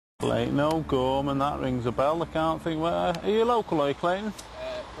Clayton O'Gorman, that rings a bell. I can't think where. Are you local, are you, Clayton?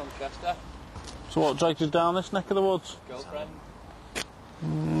 From Chester. So what dragged you down this neck of the woods? Girlfriend.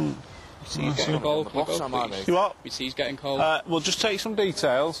 You see he's getting cold. You what? You see he's getting cold. We'll just take some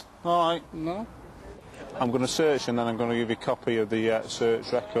details. Alright. No? I'm going to search and then I'm going to give you a copy of the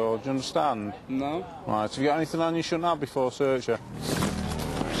search record. Do you understand? No. Right, have you got anything on you shouldn't have before searcher?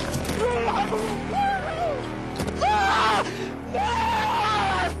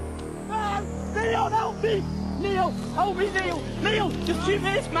 Neil, help me! Neil, help me, Neil! Neil, just 2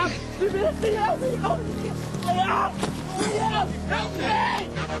 minutes, man! 2 minutes, Neil, help me! Help me! Neil, help me!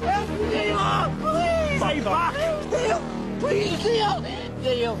 Help me, Neil! Please! Stay back! Neil! Please, Neil!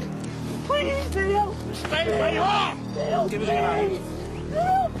 Neil! Please, Neil! Stay where you are! Neil, give us a hand!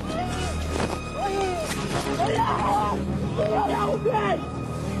 Neil, please! Neil, help me!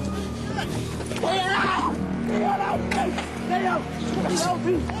 Neil, help me! Neil, help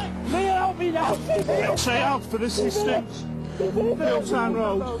me! Neil, help me now! Neil. Say out for assistance. Milltown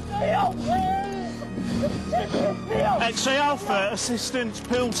Road. XA Alpha, assistance,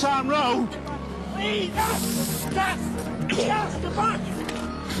 Milltown Road. Please! That's the back!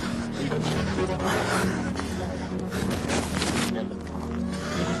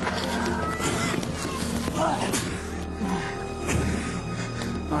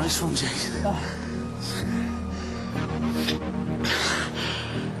 Nice one, Jason.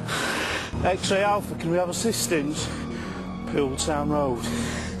 X-ray Alpha, can we have assistance? Milltown Road.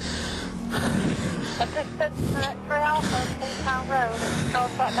 Assistance to X-ray Alpha, Milltown Road,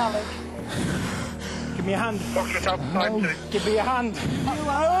 Norfolk Knowledge. Give me a hand. No. Give me a hand.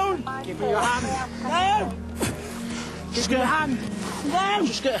 Alone. Give me your hand. No. Just get a hand. No.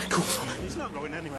 Just get a cuff on it. He's not going anywhere.